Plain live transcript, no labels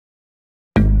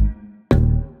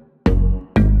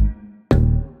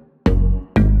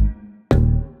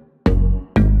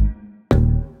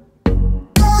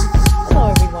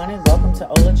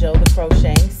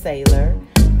Sailor.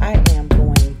 I am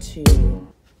going to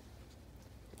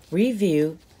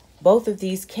review both of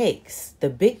these cakes,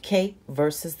 the big cake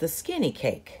versus the skinny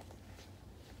cake.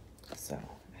 So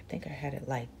I think I had it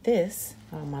like this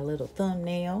on my little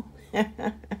thumbnail.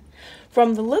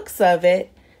 From the looks of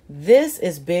it, this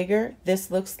is bigger.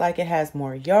 This looks like it has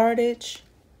more yardage.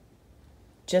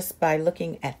 Just by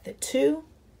looking at the two,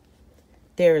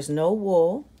 there is no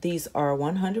wool. These are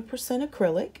 100%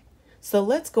 acrylic. So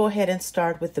let's go ahead and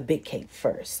start with the big cake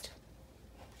first.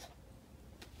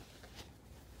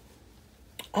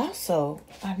 Also,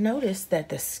 I noticed that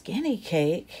the skinny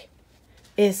cake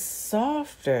is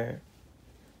softer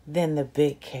than the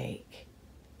big cake.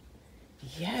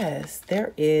 Yes,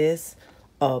 there is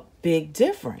a big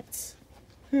difference.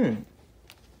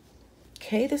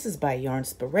 Okay, this is by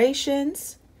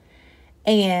Yarnspirations,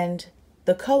 and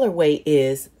the colorway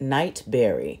is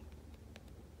Nightberry.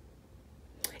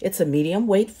 It's a medium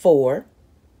weight 4,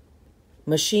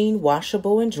 machine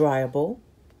washable and dryable.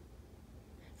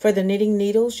 For the knitting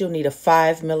needles, you'll need a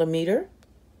 5mm,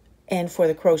 and for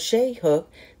the crochet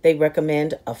hook, they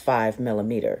recommend a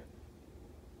 5mm.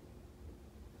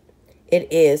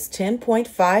 It is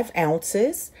 10.5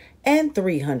 ounces and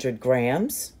 300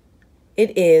 grams.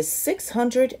 It is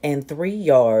 603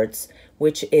 yards,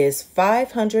 which is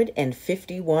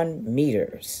 551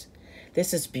 meters.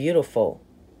 This is beautiful.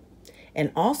 And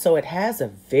also it has a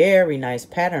very nice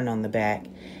pattern on the back.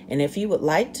 And if you would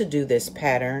like to do this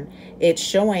pattern, it's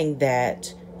showing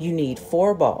that you need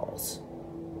 4 balls.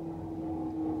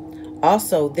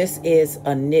 Also, this is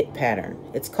a knit pattern.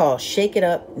 It's called Shake It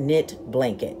Up Knit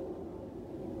Blanket.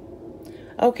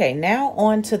 Okay, now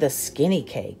on to the skinny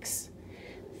cakes.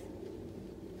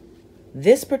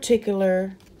 This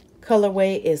particular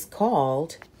colorway is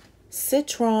called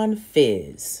Citron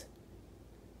Fizz.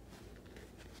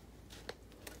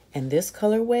 And this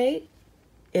colorway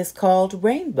is called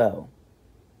Rainbow.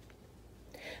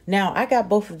 Now, I got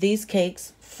both of these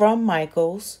cakes from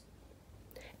Michaels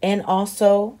and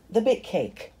also the big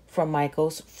cake from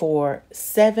Michaels for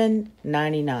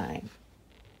 $7.99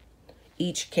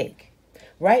 each cake.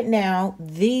 Right now,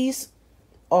 these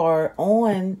are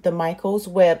on the Michaels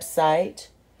website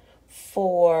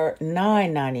for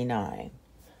 $9.99.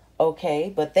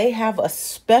 Okay, but they have a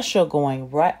special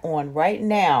going right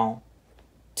now,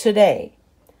 today,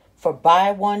 for buy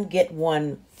one, get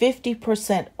one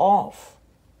 50% off.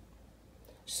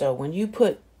 So when you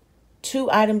put 2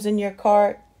 items in your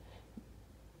cart,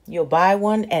 you'll buy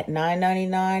one at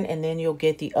 $9.99 and then you'll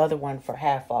get the other one for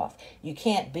half off. You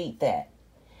can't beat that.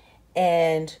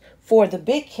 And for the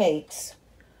big cakes,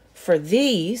 for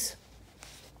these,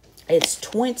 it's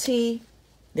 20,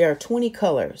 there are 20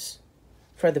 colors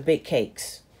for the big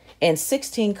cakes and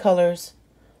 16 colors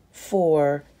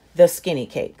for the skinny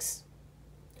cakes.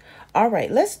 All right,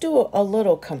 let's do a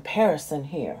little comparison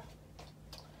here.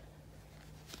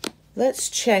 Let's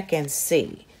check and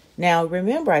see. Now,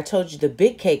 remember I told you the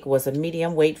big cake was a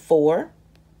medium weight 4.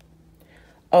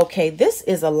 Okay, this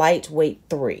is a lightweight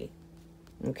 3.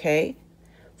 Okay,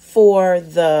 for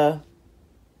the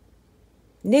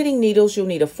knitting needles, you'll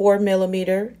need a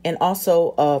 4mm and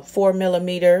also a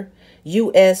 4mm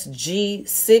USG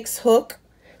 6 hook,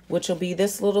 which will be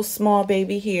this little small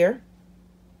baby here.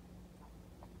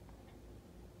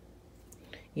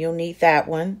 You'll need that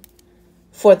one.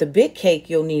 For the big cake,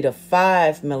 you'll need a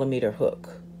 5mm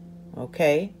hook.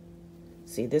 Okay,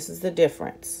 see, this is the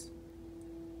difference.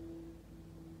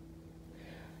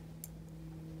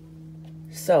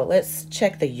 So let's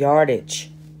check the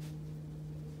yardage.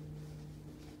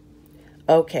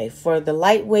 Okay, for the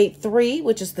lightweight 3,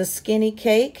 which is the skinny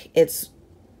cake, it's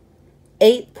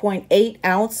 8.8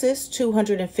 ounces,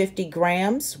 250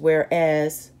 grams,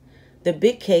 whereas the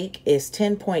big cake is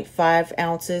 10.5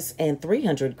 ounces and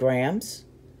 300 grams.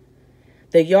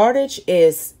 The yardage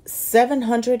is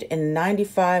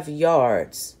 795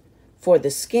 yards for the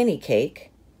skinny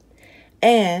cake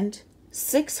and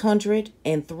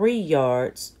 603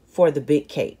 yards for the big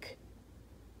cake.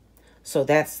 So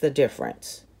that's the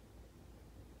difference.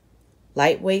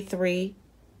 Lightweight 3,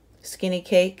 skinny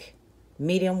cake,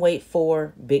 medium weight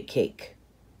 4, big cake.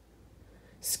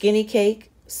 Skinny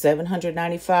cake,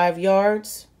 795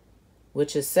 yards,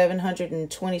 which is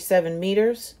 727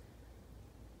 meters.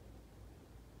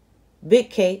 Big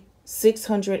cake,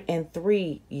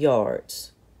 603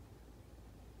 yards,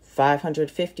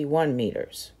 551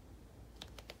 meters.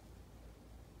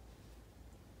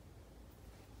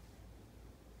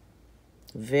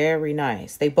 Very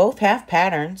nice. They both have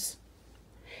patterns.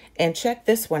 And check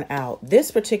this one out.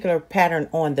 This particular pattern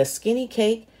on the skinny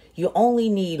cake, you only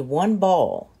need 1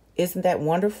 ball. Isn't that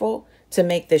wonderful? To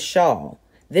make this shawl.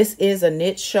 This is a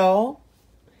knit shawl.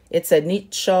 It's a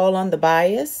knit shawl on the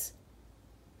bias.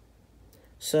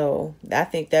 So I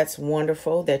think that's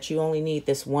wonderful that you only need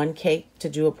this one cake to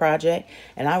do a project.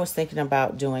 And I was thinking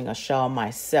about doing a shawl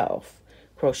myself,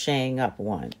 crocheting up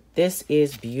one. This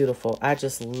is beautiful. I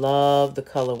just love the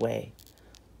colorway.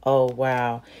 Oh,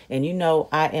 wow. And you know,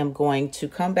 I am going to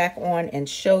come back on and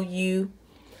show you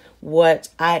what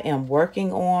I am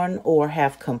working on or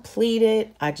have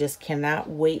completed. I just cannot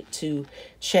wait to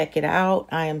check it out.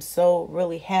 I am so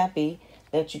really happy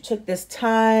that you took this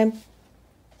time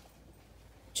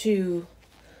to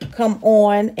come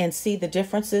on and see the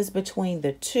differences between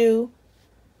the two.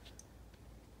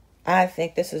 I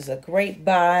think this is a great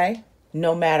buy,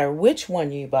 no matter which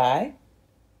one you buy.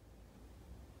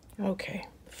 Okay,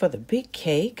 for the big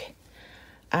cake,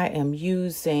 I am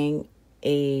using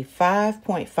a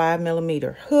 5.5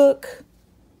 millimeter hook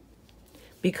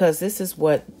because this is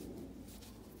what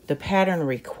the pattern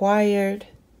required.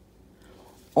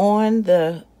 On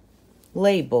the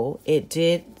label, it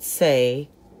did say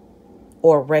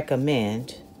or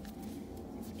recommend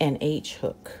an H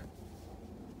hook,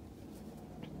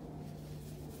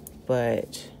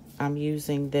 but I'm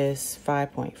using this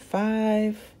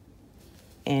 5.5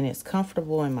 and it's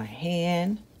comfortable in my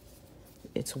hand.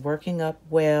 It's working up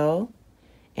well.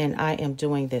 And I am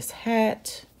doing this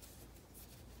hat,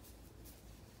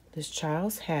 this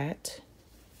child's hat,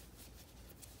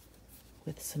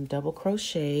 with some double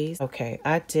crochets. Okay,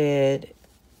 I did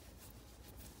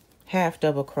half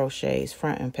double crochets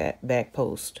front and back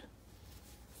post.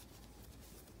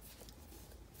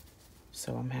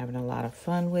 So I'm having a lot of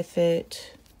fun with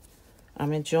it.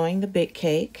 I'm enjoying the big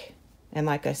cake. And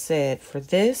like I said, for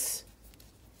this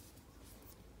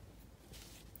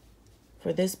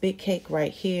big cake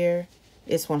right here,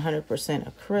 it's 100%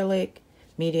 acrylic,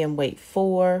 medium weight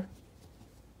 4,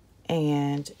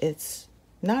 and it's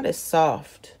not as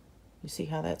soft. You see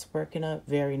how that's working up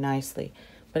very nicely,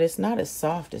 but it's not as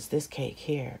soft as this cake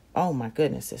here. Oh my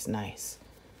goodness, it's nice.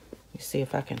 You see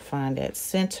if I can find that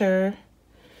center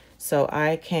so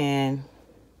I can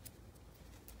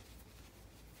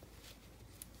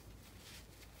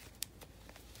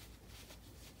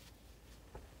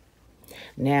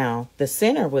now, the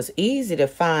center was easy to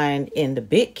find in the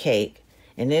big cake,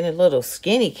 and then a little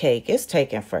skinny cake, it's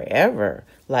taking forever.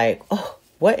 Like, oh,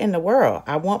 what in the world?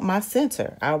 I want my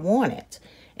center. I want it,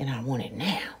 and I want it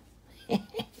now.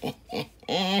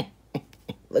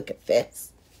 Look at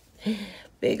this.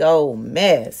 Big old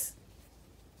mess.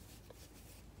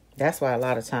 That's why a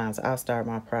lot of times I'll start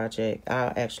my project.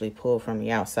 I'll actually pull from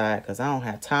the outside because I don't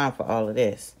have time for all of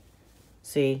this.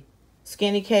 See,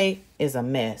 skinny cake is a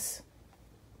mess.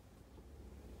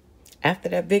 After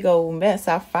that big old mess,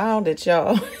 I found it,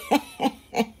 y'all.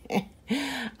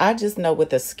 I just know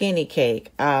with a skinny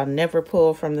cake, I'll never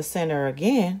pull from the center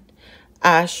again.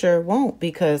 I sure won't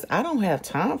because I don't have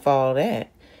time for all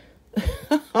that.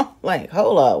 I'm like,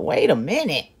 hold up, wait a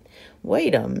minute.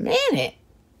 Wait a minute.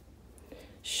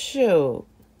 Shoot.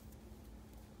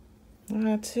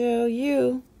 I tell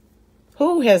you,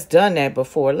 who has done that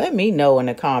before? Let me know in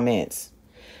the comments.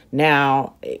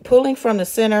 Now, pulling from the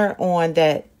center on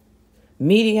that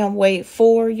medium weight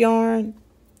 4 yarn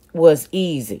was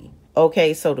easy.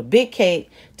 Okay, so the big cake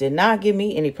did not give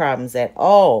me any problems at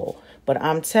all. But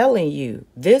I'm telling you,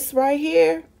 this right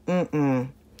here, I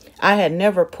had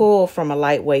never pulled from a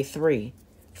lightweight 3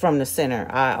 from the center.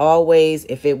 I always,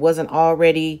 if it wasn't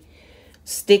already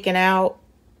sticking out,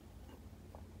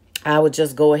 I would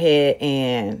just go ahead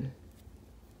and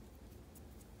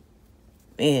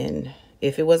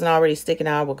if it wasn't already sticking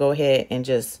out, I would go ahead and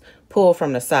just pull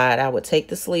from the side. I would take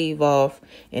the sleeve off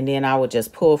and then I would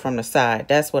just pull from the side.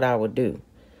 That's what I would do.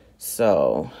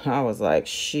 So I was like,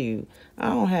 shoot, I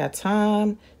don't have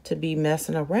time to be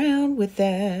messing around with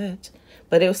that.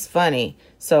 But it was funny.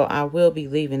 So I will be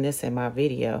leaving this in my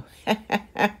video.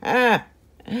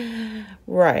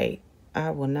 Right. I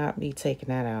will not be taking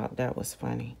that out. That was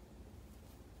funny.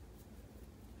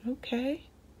 Okay.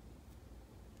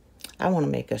 I want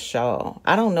to make a shawl.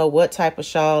 I don't know what type of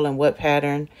shawl and what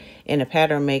pattern. And the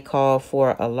pattern may call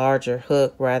for a larger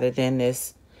hook rather than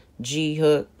this G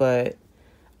hook. But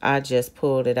I just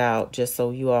pulled it out just so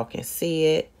you all can see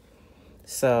it.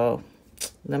 So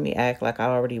let me act like I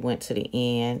already went to the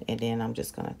end. And then I'm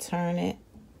just going to turn it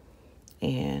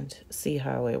and see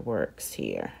how it works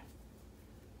here.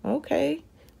 Okay.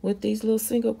 With these little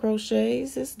single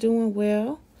crochets, it's doing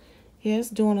well. Yeah, it's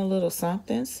doing a little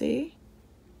something. See?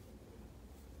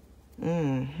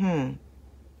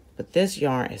 But this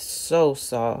yarn is so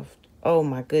soft. Oh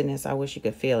my goodness, I wish you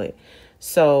could feel it.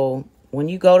 So when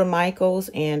you go to Michael's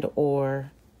and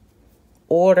or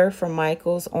order from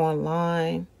Michaels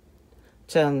online, I'm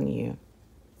telling you,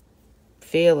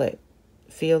 feel it.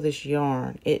 Feel this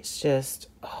yarn. It's just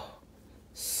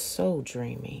so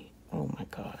dreamy. Oh my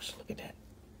gosh, look at that.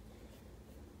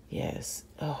 Yes.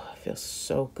 Oh, it feels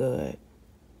so good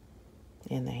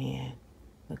in the hand.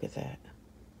 Look at that.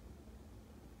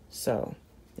 So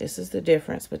this is the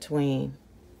difference between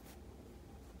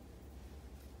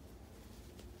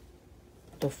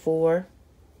the 4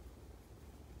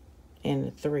 and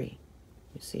the 3.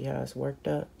 You see how it's worked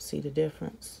up? See the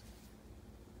difference?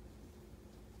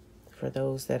 For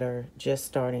those that are just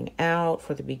starting out,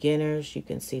 for the beginners, you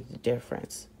can see the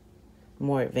difference.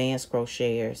 More advanced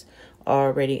crocheters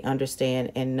already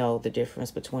understand and know the difference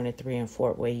between a 3 and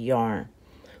 4 way yarn.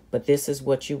 But this is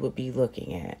what you would be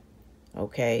looking at.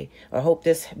 Okay, I hope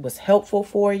this was helpful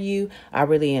for you. I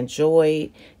really enjoy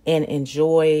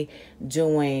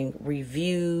doing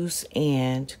reviews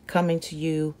and coming to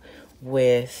you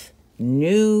with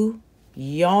new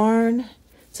yarn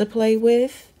to play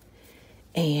with.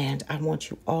 And I want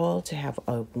you all to have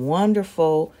a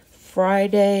wonderful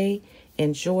Friday.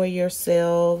 Enjoy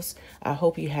yourselves. I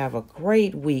hope you have a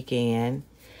great weekend.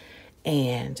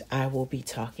 And I will be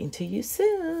talking to you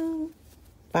soon.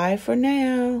 Bye for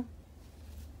now.